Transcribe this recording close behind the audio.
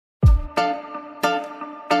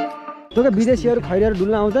त्यो विदेशीहरू खैरेर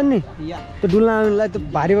डुल्न आउँछन् नि त्यो डुल्न आउनलाई त्यो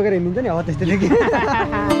भारी बोकेर हिँड्छ नि हो त्यस्तै थियो कि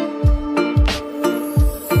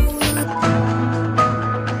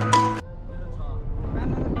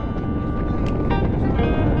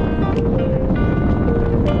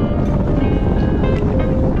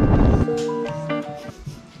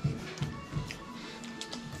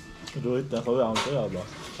रोहित दाखोले आउँछ अब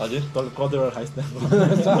हजुर तल कतिवटा खाइस् न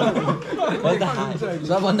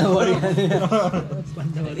सबभन्दा बढी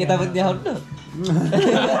यता पनि देखाउनु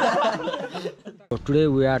today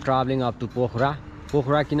we are travelling up to Pokhara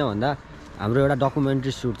Pokhara किन भन्दा हाम्रो एउटा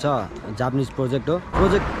डकुमेन्ट्री सुट छ जापानिज प्रोजेक्ट हो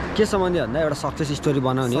प्रोजेक्ट के सम्बन्धी भन्दा एउटा सक्सेस स्टोरी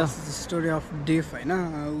बनाउने हो स्टोरी अफ डेफ हैन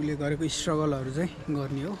उले गरेको स्ट्रगलहरु चाहिँ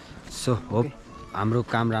गर्ने हो सो होप हाम्रो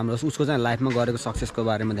काम राम्रो छ उसको चाहिँ लाइफमा गरेको सक्सेसको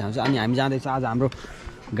बारेमा देखाउँछ अनि हामी जाँदैछ आज हाम्रो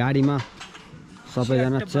गाडीमा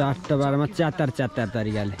सबैजना 4-12 मा च्यात्तर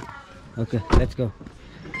तरिकाले ओके लेट्स गो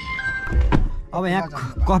अब यहाँ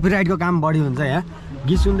कपिराइटको काम बढी हुन्छ यहाँ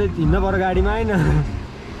गीत सुन्दै हिँड्न पर्यो गाडीमा हैन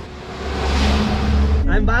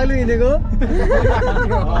हामी बाग्लु हिँडेको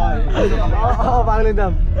बाग्लु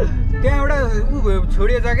दाम त्यहाँ एउटा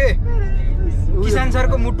छोडिएछ के किसान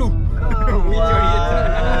सरको मुटु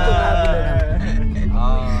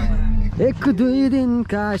एक दुई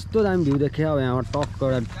दिनका यस्तो दामी भ्यू देखेँ अब यहाँबाट टक्क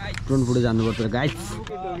एउटा टोनपुडे जानुपर्छ गाइज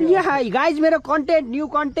या हाई गाइज मेरो कन्टेन्ट न्यू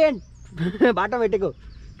कन्टेन्ट बाटो भेटेको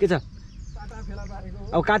के छ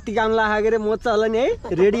अब कार्तिक आउनु लाग्यो अरे मोज छ होला नि है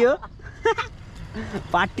रेडी हो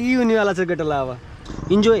पार्टी हुनेवाला छ केटालाई अब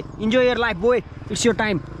enjoy your life boy it's your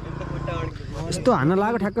time यस्तो हान्न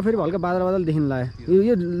लाग्यो ठ्याक्क फेरि हल्का बादल देखिन लाग्यो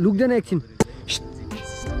यो लुक्दैन एकछिन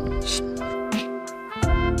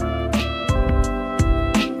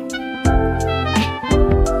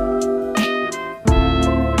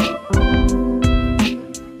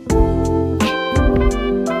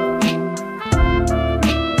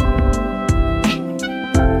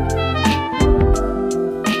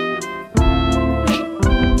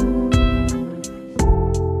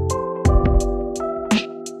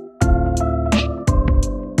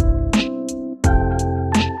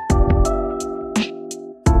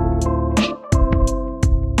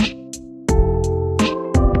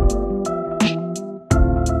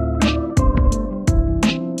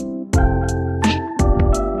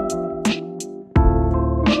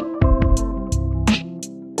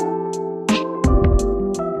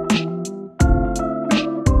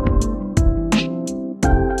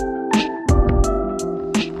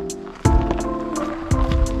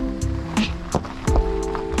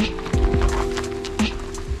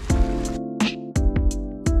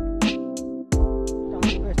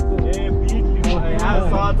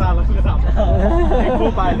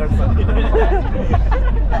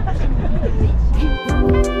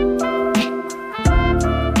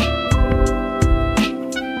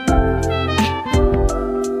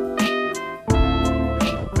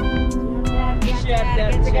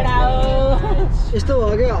यस्तो हो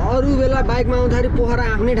कि अरू बेला बाइकमा आउँदाखेरि पोखरा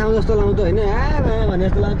आफ्नै ठाउँ जस्तो लाउँथ्यो होइन भने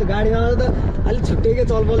जस्तो लाउँथ्यो गाडीमा आउँदा त अलिक छुट्टैकै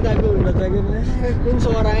चलपल टाइपको हुँदो रहेछ कि कुन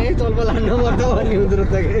सहर आएँ चलपल हान्नुपर्छ भन्ने हुँदो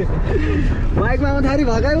रहेछ कि बाइकमा आउँदाखेरि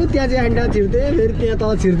भएकै त्यहाँ चाहिँ हाँडा छिर्थेँ फेरि त्यहाँ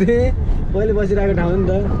तल छिर्थेँ पहिले बसिरहेको ठाउँ नि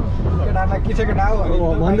त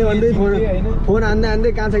भन्दै फोन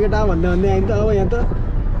हान्दै कहाँ छ केटा भन्दै आइन त अब यहाँ त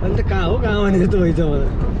अहिले त कहाँ हो कहाँ भने जस्तो भइछ मलाई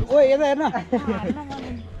ओ यता हेर्न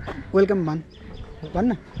वेलकम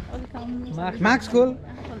भन्न मार्क्स खोल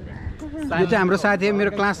यो चाहिँ हाम्रो साथी हो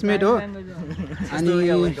मेरो क्लासमेट हो अनि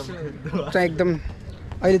चाहिँ एकदम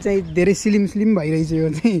अहिले चाहिँ धेरै स्लिम भइरहेछ यो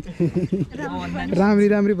चाहिँ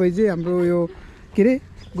राम्री भइ चाहिँ हाम्रो यो के अरे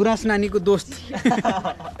गुराँस नानीको दोस्त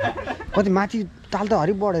कति माथि ताल त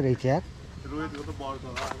हरि बढेर रहेछ यार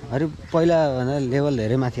हरि पहिला भन्दा लेभल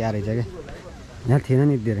धेरै माथि आएर रहेछ क्या यहाँ थिएन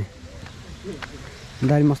नि धेरै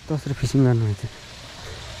दाइ मस्त फिसिङ गर्नुहुन्छ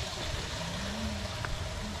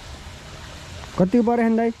कतिको पऱ्यो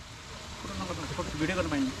नि दाइ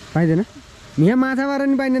पाइँदैन यहाँ माछा मार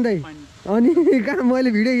नि पाइने दाइ अनि कहाँ मैले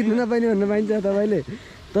भिडियो खिच्नु नपाइने भन्नु पाइन्छ तपाईँले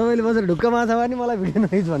बसेर ढुक्क माछा मार्ने मलाई भिडियो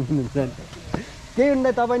नखिच भन्नुहुन्छ त्यही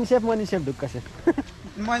हुँदा तपाईँ नि सेफ म नि सेफ ढुक्क सेफ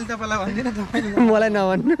मैले तपाईँलाई भन्दिनँ मलाई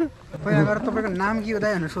नभन्नु पहिला गएर तपाईँको नाम के हो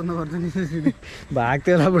दाइ भनेर सोध्नु पर्छ नि भाग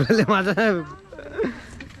त्यो बुढाले माछा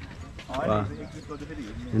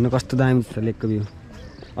हेर्नु कस्तो दामी छ लेकको भ्यू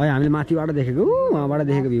अहिले हामीले माथिबाट देखेको उहाँबाट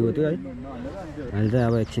देखेको भ्यू हो त्यो है अहिले चाहिँ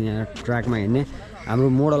अब एकछिन यहाँ ट्र्याकमा हिँड्ने हाम्रो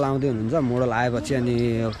मोडल आउँदै हुनुहुन्छ मोडल आएपछि अनि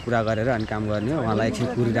कुरा गरेर अनि काम गर्ने हो उहाँलाई एकछिन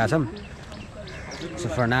कुरिरहेछौँ सो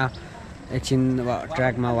फर नाउ एकछिन अब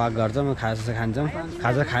ट्र्याकमा वाक गर्छौँ खाजा खान्छौँ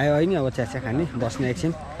खाजा खायो होइन अब चिया खाने बस्ने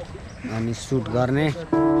एकछिन अनि सुट गर्ने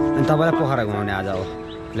अनि तपाईँलाई पोखरा घुमाउने आज हो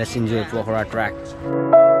लेट्स इन्जोय पोखरा ट्र्याक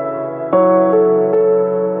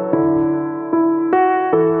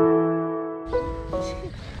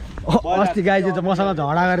अस्ति गाई चाहिँ मसँग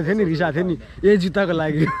झगडा गरेको थियो नि रिसाएको थियो नि यही जुत्ताको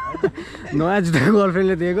लागि नयाँ जुत्ताको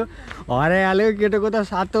गर्लफ्रेन्डले दिएको हराइहाल्यो केटोको त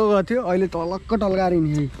 7 गएको थियो अहिले टलक्क टल्काएर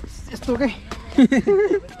नि यस्तो के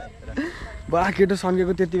बा केटो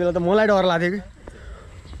सन्केको त्यति बेला त मलाई डर लाग्थ्यो कि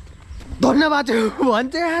धन्यवाद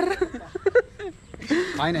भन्छ यार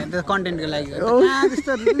होइन त्यो कन्टेन्टको लागि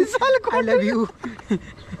आई लभ यु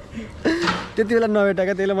त्यति बेला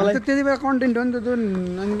नभेटेको त्यसले मलाई त्यति बेला कन्टेन्ट हो नि त त्यो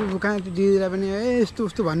अनि कहाँ त्यो दिदीलाई पनि ए यस्तो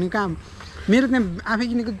उस्तो भन्ने काम मेरो त्यहाँ आफै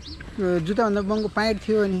किनेको जुत्ताभन्दा महँगो प्यान्ट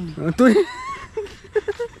थियो अनि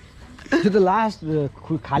त्यो त लास्ट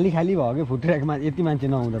खाली खाली भयो क्या फुटिरहेको यति मान्छे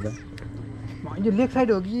नहुँदा त यो लेक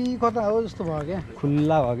साइड हो कि कता हो जस्तो भयो क्या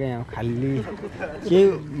खुल्ला भयो क्या यहाँ खाली के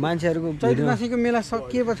मान्छेहरूको चैतमासीको मेला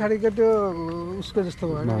सकिए पछाडिको त्यो उसको जस्तो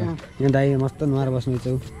भयो यहाँ दाइ मस्त नुहाएर बस्नु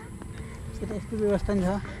छु यस्तो व्यवस्था नि छ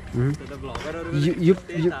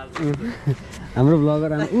हाम्रो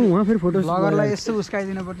ब्लगर उहाँ फेरि फोटो ब्लगरलाई यस्तो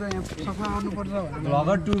उस्काइदिनु पर्छ यहाँ सफा गर्नुपर्छ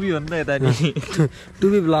ब्लगर टुबी हो नि त यता नि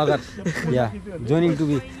टुबी ब्लगर या जोइनिङ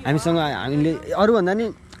टुबी हामीसँग हामीले अरूभन्दा नि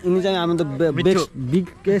यिनी चाहिँ हामी त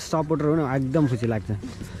बिगेस्ट सपोर्टर हो नि एकदम खुसी लाग्छ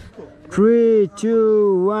 3 2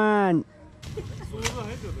 1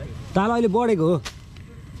 ताल अहिले बढेको हो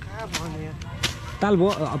ताल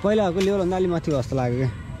पहिलाको लेभलभन्दा अलि माथि जस्तो लाग्यो क्या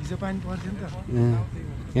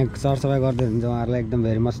यहाँ सरसफाइ गर्दै हुन्छ उहाँहरूलाई एकदम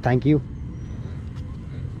very much thank you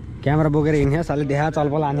camera बोकेर हिँड्ने साले देखा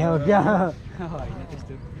चलपल हान्ने हो क्या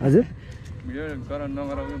हजुर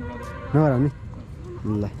नगराउने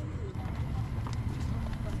ल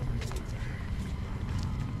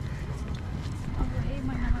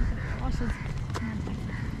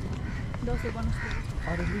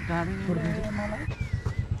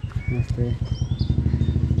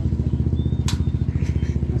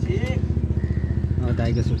अब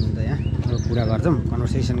दाइको सुट हुन्छ यहाँ अब कुरा गर्छौँ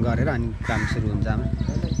कन्भर्सेसन गरेर अनि काम सुरु हुन्छ हाम्रो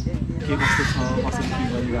के कस्तो छ कसरी के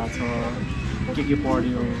गरिरहेछ के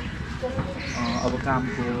पढ्यो अब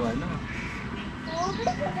कामको होइन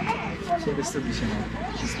त्यस्तो विषयमा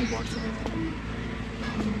बुझ्नुपर्छ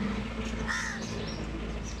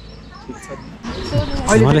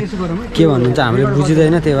मलाई के भन्नुहुन्छ हामीले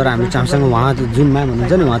बुझिँदैन त्यही भएर हामी हामीसँग उहाँ जुन म्याम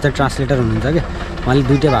हुनुहुन्छ नि उहाँ चाहिँ ट्रान्सलेटर हुनुहुन्छ कि उहाँले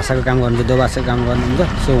दुईटै भाषाको काम गर्नुहुन्छ 2 भाषाको काम गर्नुहुन्छ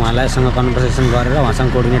सो उहाँलाईसँग कन्भर्सेसन गरेर उहाँसँग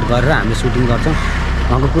कोअर्डिनेट गरेर हामीले सुटिङ गर्छौँ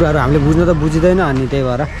उहाँको कुराहरू हामीले बुझ्न त बुझिँदैन अनि त्यही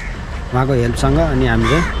भएर उहाँको हेल्पसँग अनि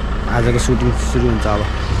हामीले आजको सुटिङ सुरु हुन्छ अब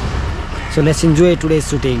so let's enjoy today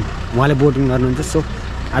shooting उहाँले बोटिङ गर्नुहुन्छ सो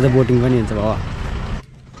आज बोटिङ पनि हुन्छ अब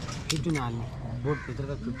 15 हाल्नु बोटभित्र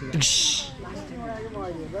त 50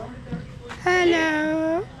 हेलो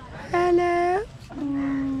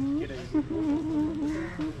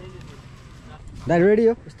दाइ रेडी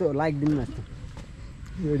हो यस्तो लाइक दिनु न यस्तो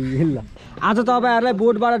रेडी ल आज तपाईँहरूलाई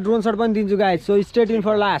बोटबाट ड्रोन सट पनि दिन्छु guys so stay tune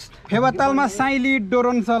for last फेवातालमा Saili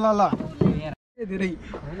Doron छ ल धेरै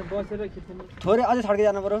थोरै अझै छड्के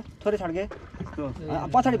जानु पर्यो थोरै छड्के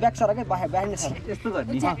पछाडि ब्याक सर के ब्यान्ड सर यस्तो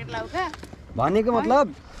गर्ने भनेको मतलब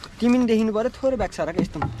तिमी नि देखिनु पर्यो थोरै ब्याक सर के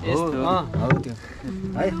यस्तो हो त्यो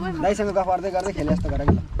है दाइसँग गफ गर्दै गर्दै खेले जस्तो गर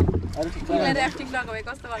कि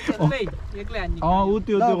ऊ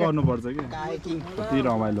त्यो गर्नुपर्छ कि कति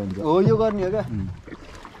रमाइलो हुन्छ हो यो गर्ने हो क्या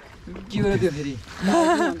के हो त्यो फेरि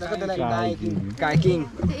काइकिङ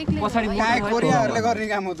पछाडि कोरियाहरूले गर्ने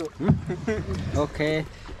काम हो त्यो ओके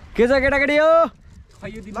के छ केटाकेटी हो ल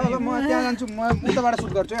म त्यहाँ जान्छु म उताबाट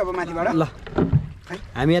सुट गर्छु अब माथिबाट ल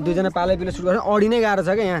हामी यहाँ दुईजना पालै पिलो सुट गर्छौँ अडी नै गाह्रो छ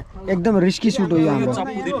क्या यहाँ एकदम रिस्की सुट हो यो हाम्रो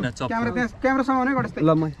क्यामेरा त्यहाँ क्यामेरा समाउनै गर्छ ल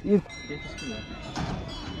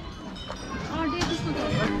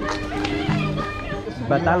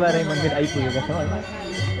म तालबारे मन्दिर आइपुगेका छौँ होइन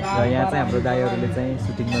र यहाँ चाहिँ हाम्रो दाइहरूले चाहिँ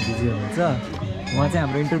सुटिङमा बिजी हुनुहुन्छ उहाँ चाहिँ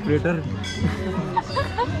हाम्रो इन्टरप्रेटर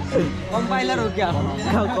कम्पाइलर हो क्या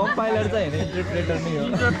कम्पाइलर चाहिँ होइन इन्टरप्रेटर नै हो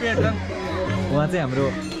उहाँ चाहिँ हाम्रो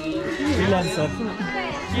फ्रिलान्सर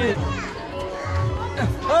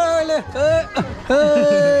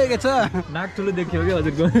के छ नाक ठुलो देखियो कि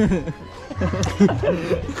हजुरको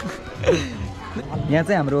यहाँ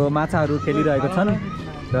चाहिँ हाम्रो माछाहरू खेलिरहेको छन्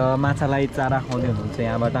र माछालाई चारा खुवाउँदै हुनुहुन्छ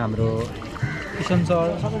यहाँबाट हाम्रो किसन सर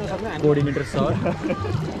कोअर्डिनेटर सर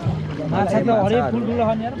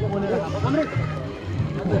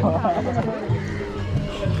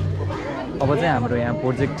अब चाहिँ हाम्रो यहाँ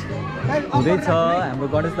प्रोजेक्ट हुँदैछ हाम्रो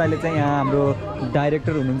गणेश दाइले चाहिँ यहाँ हाम्रो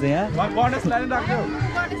डाइरेक्टर हुनुहुन्छ यहाँ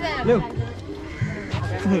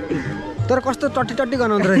तर कस्तो टट्टी टट्टी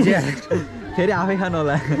गनाउँदो रहेछ यार फेरि आफै खानु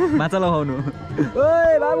होला माछा लगाउनु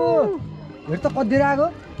ओए बाबु हेर त कति आएको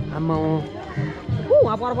आम्मा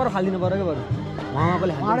उहाँ पर फालिदिनु पऱ्यो क्या बरु उहाँ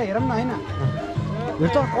पनि उहाँबाट हेरौँ न होइन हेर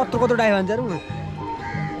त कत्रो कत्रो डाइ भन्छ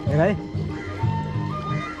हेर है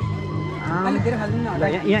अलिक धेरै फालिदिनु न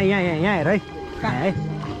यहाँ हेर है कहाँ है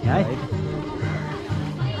है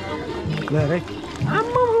ल है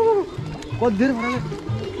आम्मा कति धेरै फरक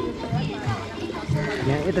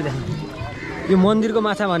यहाँ यता देख यो मन्दिरको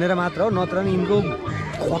माछा भनेर मात्र हो नत्र नि यिनको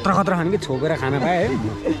खतरा खतरा खाने कि छोपेर खाना पाए है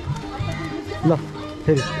ल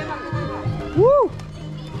फेरि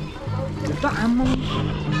त आम्मा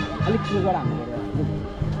अलिक के गरा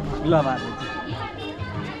हाम्रो ल बार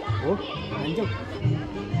हो भन्छौ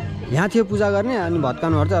यहाँ थियो पूजा गर्ने अनि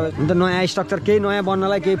भत्काउनु पर्छ अब हुन त नयाँ स्ट्रक्चर केही नयाँ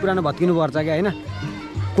बन्नलाई केही पुरानो भत्किनु पर्छ क्या होइन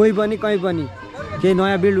कोही पनि कहीँ पनि केही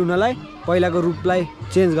नयाँ बिल्ड हुनलाई पहिलाको रूपलाई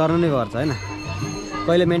चेन्ज गर्नु नै पर्छ होइन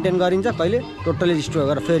कहिले मेन्टेन गरिन्छ कहिले टोटली डिस्ट्रोय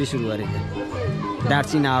गरेर फेरि सुरु गरिन्छ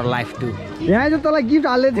that's in our life to यहाँ चाहिँ तँलाई गिफ्ट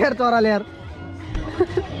हाल्दै थियो यार चराले यार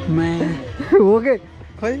हो के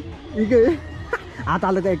खै हात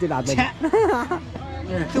हाल्दै थियो एकचोटि हात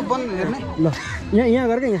त्यो बन्द हेर्ने ल यहाँ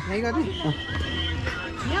गर क्या यहाँ गर्ने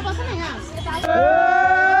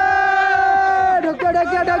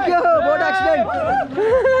ढोक्यो बोट एक्सिडेन्ट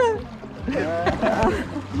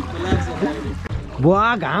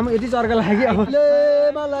बुवा घाम यति चर्का लाग्यो अब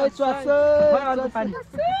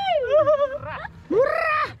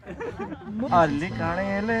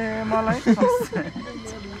मलाई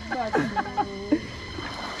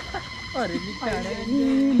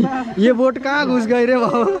यो बोट कहाँ घुस गयो रे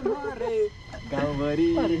बाबु गाउँभरि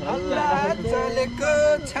चलेको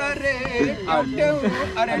छ रे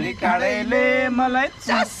अरेली काँडेले मलाई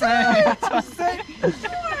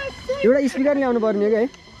एउटा स्पिकर ल्याउनु पर्ने हो कि है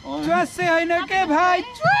चुसे होइन के भाइ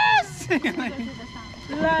चुसे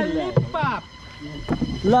ललिपप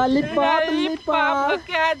ललिपप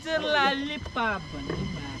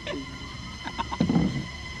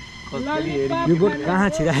यो बोट कहाँ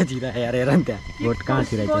छिरा यार हेर नि त्यहाँ बोट कहाँ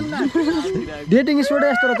छिराएको डेटिङ स्पोट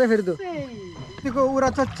यस्तो रहेछ फेरि त कतिको उरा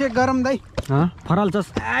छ चेक गरौँ दाइ फराल्छस्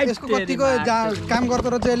यसको कतिको काम गर्दो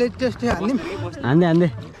रहेछ यसले टेस्ट हान्ने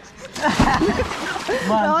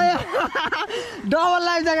डबल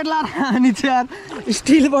लाइफ ज्याकेट लाएर अनि चाहिँ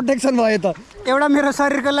स्टिल प्रोटेक्सन भयो त एउटा मेरो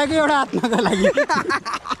शरीरको लागि एउटा आत्माको लागि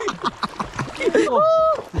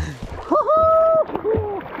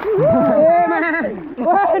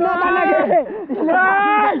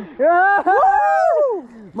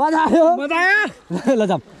मजा आयो ल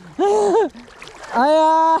जाऊ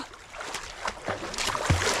आया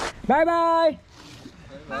बाई बाई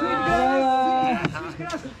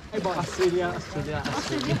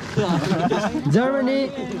जर्मनी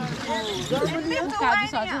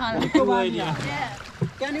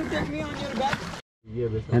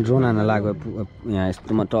यहाँ ड्रोन हान्न लाग्यो यहाँ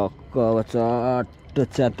यस्तोमा टक्क अब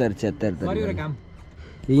च्यात्तर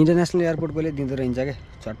इन्टरनेसनल एयरपोर्ट कहिले दिँदो रहन्छ क्या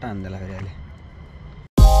चट्टा हान्दै लाग्यो अहिले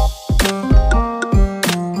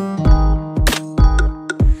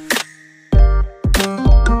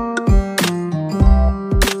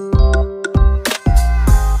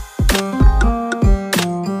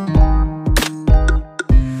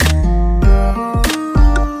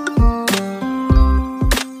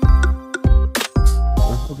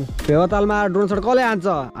फेवातालमा ड्रोन सट कसले हान्छ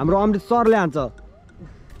हाम्रो अमृत सरले हान्छ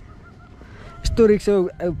यस्तो रिक्स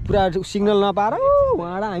पुरा सिग्नल नपाएर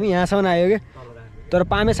उहाँबाट हामी यहाँसम्म आयो क्या तर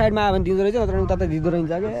पामे साइडमा आयो भने दिँदो रहेछ नत्र उता त दिँदो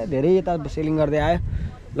रहन्छ क्या धेरै यता सेलिङ गर्दै आयो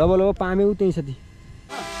लब पामे ऊ त्यहीँ छ ती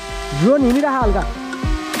ड्रोन हिँडिरह हल्का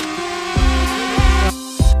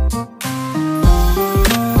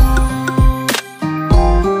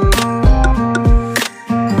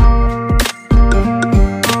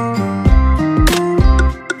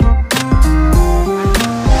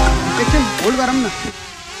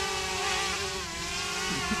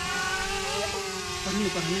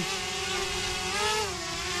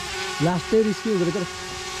लास्टै रिस्की हुँदो रहेछ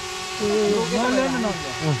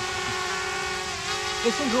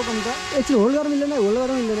एकछिन होल्ड गर्न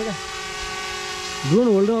मिल्दैन क्या ड्रोन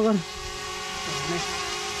होल्ड नगर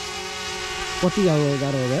कति गाह्रो हो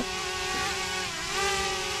क्या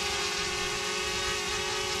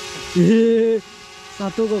ए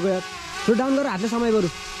सातो गएको यार थोरै डाउन गरेर हातले समय बरु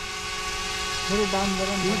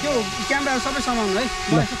क्यामेरा सबै समाउनु है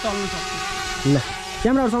चल्नु सक्छ ल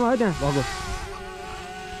क्यामेराहरू समायो त्यहाँ भएको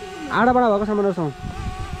आडाबाडा भएको सामानहरूसँग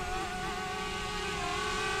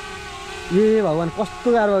ए भगवान् कस्तो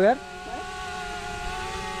गाह्रो भयो यार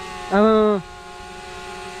अब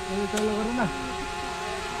तल गर न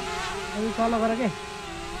तल गर के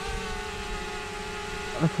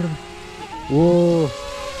ओ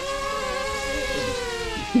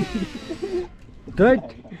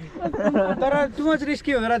तर टु मच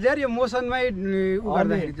रिस्की हुँदो रहेछ यार यो मोसनमै उ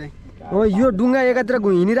गर्दाखेरि चाहिँ यो डुङ्गा एकातिर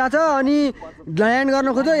हिँडिरहेछ अनि ल्यान्ड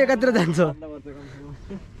गर्न खोज्यो एकातिर जान्छ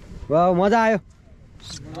वाउ मजा आयो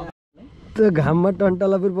कस्तो घाममा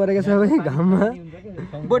टन्टलापुर परेको छ भाइ घाममा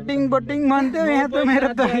बोटिङ भन्थ्यो यहाँ त मेरो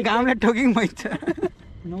त घामले ठोकिङ भइन्छ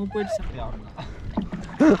 9.7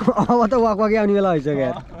 अब त वाकवाकी आउने बेला भइसक्यो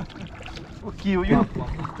यार के हो यो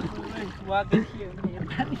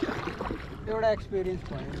एउटा एक्सपिरियन्स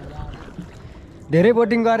भयो धेरै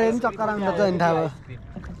बोटिङ गरे नि चक्कर आउँछ नि थाहा भयो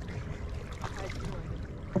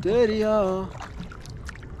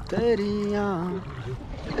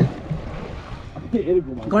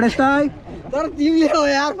गणेश दाइ तर तिमीले हो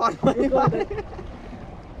यार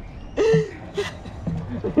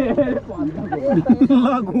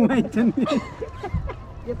ल घुमाइन्छ नि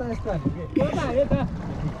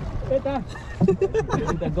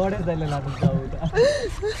गणेश दाइले लाग्छ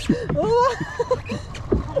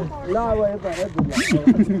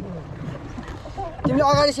तिमीले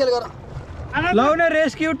अगाडि सेल गर लाउने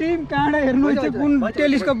रेस्क्यु टिम कहाँबाट हेर्नु चाहिँ कुन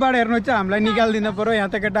टेलिस्कोपबाट हेर्नु चाहिँ हामीलाई निकालिदिनु पर्यो यहाँ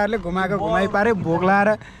त केटाहरूले घुमाइ पारे भोक लाएर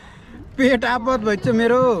पेट आपत भइछ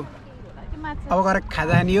मेरो अब गएर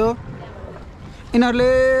खाजा खाने हो यिनीहरूले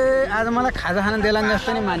आज मलाई खाजा खान देलान्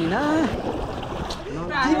जस्तो नि मानिन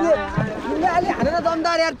तिमीले अलि हानेर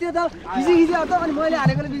दमदार यार त्यो त खिसी आउँछ अनि मैले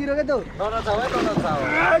हानेकोले बिग्रियो क्या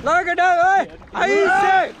ल केटा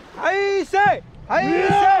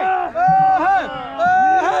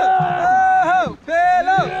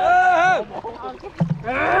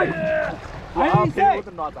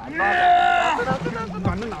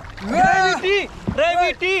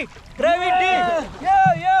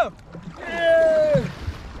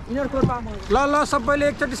ल सबैले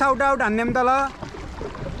एकचोटि साउट आउट हान्ने त ल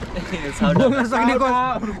बोल्न सक्ने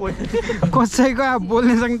कसैको अब बोल्न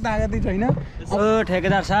सक्ने तागतै छैन ओ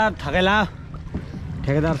ठेकेदार साहब थकेला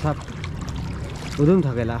ठेकेदार साहब उधुम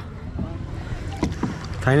थकेला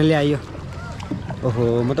फाइनली आइयो ओहो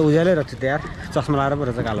म त उज्यालै राख्छु त यार चस्मा लाएर पो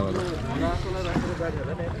रहेछ कालो वाला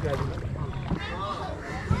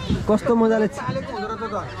कस्तो मजाले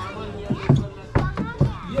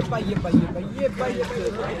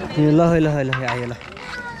ल आयो ल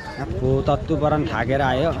हो तत्तु परन थाकेर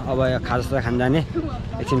आयो अब खाजा खान जाने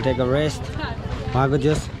एकछिन टेक अ रेस्ट उहाँको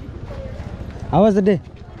जोस् how was the day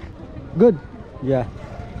good या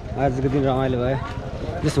आजको दिन रमाइलो भयो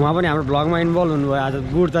जस उहाँ पनि हाम्रो ब्लगमा इन्भल्भ हुनुभयो आज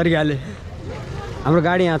गुड तरिकाले हाम्रो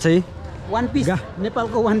गाडी यहाँ छ वान पिस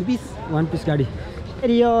नेपालको वान पिस गाडी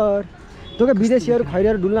यार त्यो क्या विदेशीहरू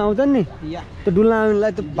खैरीहरू डुल्न आउँछन् नि त्यो डुल्न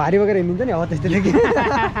आउनुलाई त भारी बोकेर हिँडिन्छ नि हो त्यस्तैले के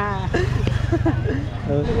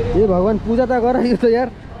ए भगवान् पूजा त गर यो त यार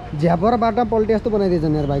झ्यापर बाटो पल्टे जस्तो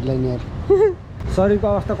बनाइदिएछन् यार बाइकलाई नि यार शरीरको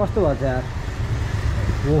अवस्था कस्तो भएछ यार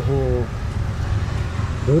ओहो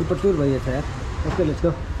धुर पटुर भइएछ यार ओके लेट्स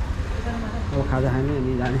गो अब खाजा खाने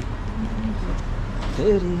अनि जाने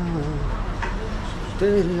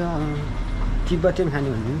तिब्बतियन खाने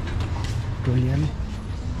भन्ने टोलिया नि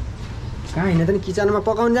कहाँ हिँड्ने त नि किचनमा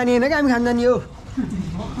पकाउनु जाने होइन क्या हामी खान जाने हो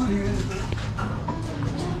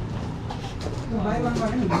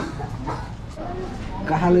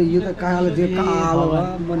कालो यो त कालो जे कालो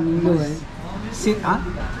म निलो भएँ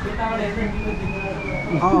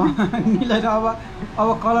निलो अब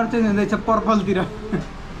कलर चेन्ज हुँदैछ पर्पलतिर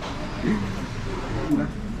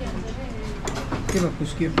के भयो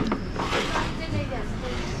खुस्कियो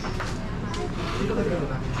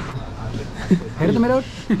हेर त मेरो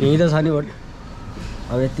यही त छ नि भोट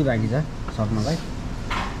अब यति बाँकी छ सक्नलाई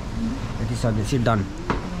यति सकेपछि डन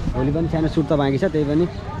भोलि पनि सानो सुट त बाँकी छ त्यही पनि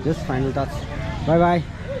just final touch by by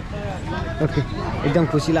okay एकदम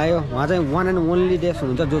खुसी लाग्यो उहाँ चाहिँ वान एन्ड ओन्ली डेस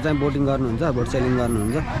हुनुहुन्छ जो चाहिँ बोटिङ गर्नुहुन्छ बोट सेलिङ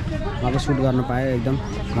गर्नुहुन्छ उहाँको सुट गर्न पायो एकदम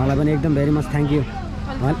उहाँलाई पनि एकदम भेरी मच थ्याङ्क यू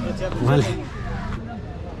उहाँले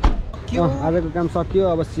आजको काम सकियो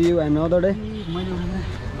अब C you and other day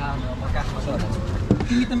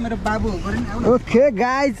तिमी त मेरो बाबु हो गरे नि okay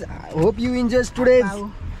guys hope you enjoy today's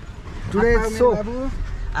so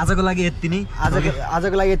आजको लागि यति नै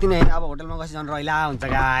आजको लागि यति नै होइन अब होटलमा गएपछि झन् रहिला हुन्छ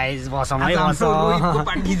गाइज बसमै बस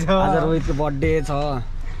आज रोहितको बर्थडे छ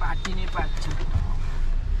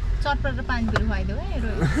चटपट पानीपुरी खुवाइदेऊ है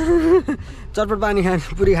चटपट पानी खान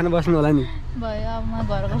पुरी खान बस्नु होला नि भयो अब म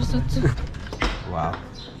घर गएर सुत्छु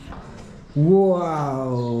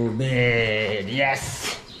वाउ बेड यस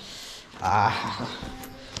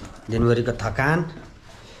दिनभरिको थकान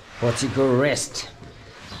पछिको rest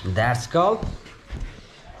that's call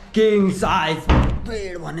king size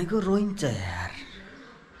bed भनेको रोइन्छ यार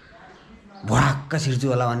भडक्क सिर्जु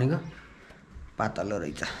होला भनेको पातलो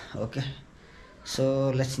रहेछ okay so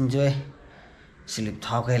let's enjoy sleep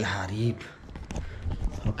थकैला हरिप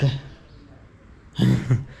okay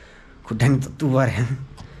खुट्टा नि तत्तु पऱ्यो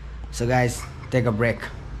so guys take a break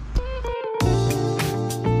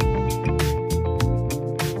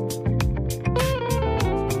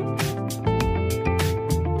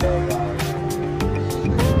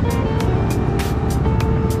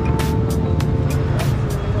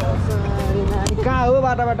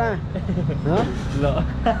बाटाबाट ल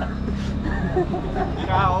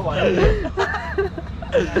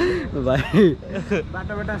भाइ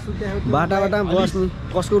बाटाबाट बस्नु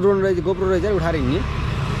कसको ड्रोन रहेछ गोप्रो रहेछ उठाएर हिँड्ने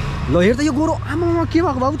ल हेर त यो गोरो आमामा के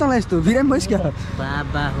भएको बाबु तँलाई यस्तो बिरामी भइस् क्या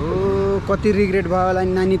बाबा हो कति रिग्रेट भयो होला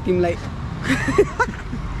नि नानी तिमीलाई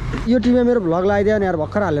यो टिममा मेरो भ्लग लगाइदियो नि यार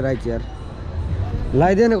भर्खर हालेर आइज यार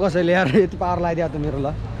लगाइदिएन कसैले यार यति पावर लगाइदियो त मेरो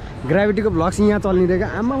ल ग्राभिटीको भ्लग्स यहाँ चल्ने रहेछ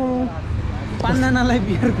आमा पाँचजनालाई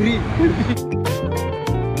बियर फ्री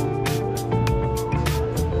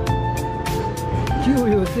के हो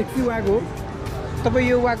यो सेक्सी वाक हो तपाईँ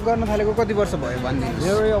यो वाक गर्न थालेको कति वर्ष भयो भनिदिनुहोस्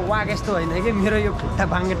मेरो यो वाक यस्तो होइन कि मेरो यो खुट्टा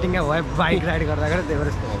भाङ्गे टिङ्गा भयो बाइक राइड गर्दाखेरि त्यही भएर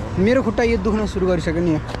यस्तो हो मेरो खुट्टा यो दुख्न सुरु गरिसक्यो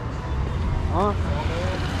नि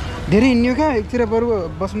धेरै हिँड्यो क्या एकतिर बरु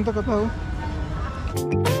बस्नु त कता हो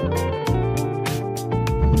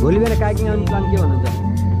भोलि बिहान काइकिङ आउने प्लान के भन्नुहुन्छ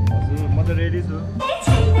म त रेडी छु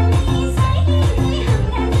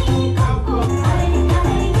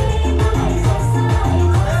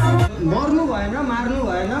मर्नु भएन मार्नु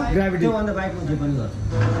भएन ग्राभिटी त्योभन्दा बाइकमा जे पनि गर्छ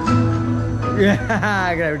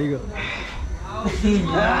ग्राभिटीको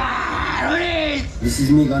this is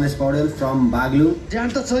me Ganesh Paudel from बाग्लु जान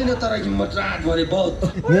त छैन तर हिम्मत रात भरे बहुत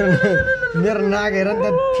मेरो नाक हेर नि त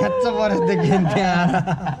थ्याच्च परेछ देखिन्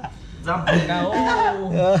त्यहाँ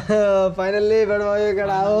फाइनल्ली भेट भयो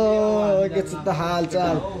केटा हो के छ त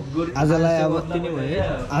हालचाल आजलाई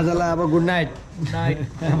अब good night by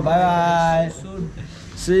by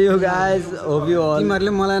C you guys hope you all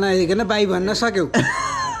तिमीहरूले मलाई नहेरिकन बाई भन्न सक्यौ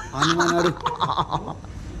हनुमानहरू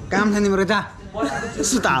काम छ तिम्रो जा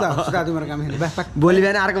सुता तिम्रो काम भोलि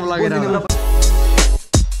बिहान अर्को ब्लग हेर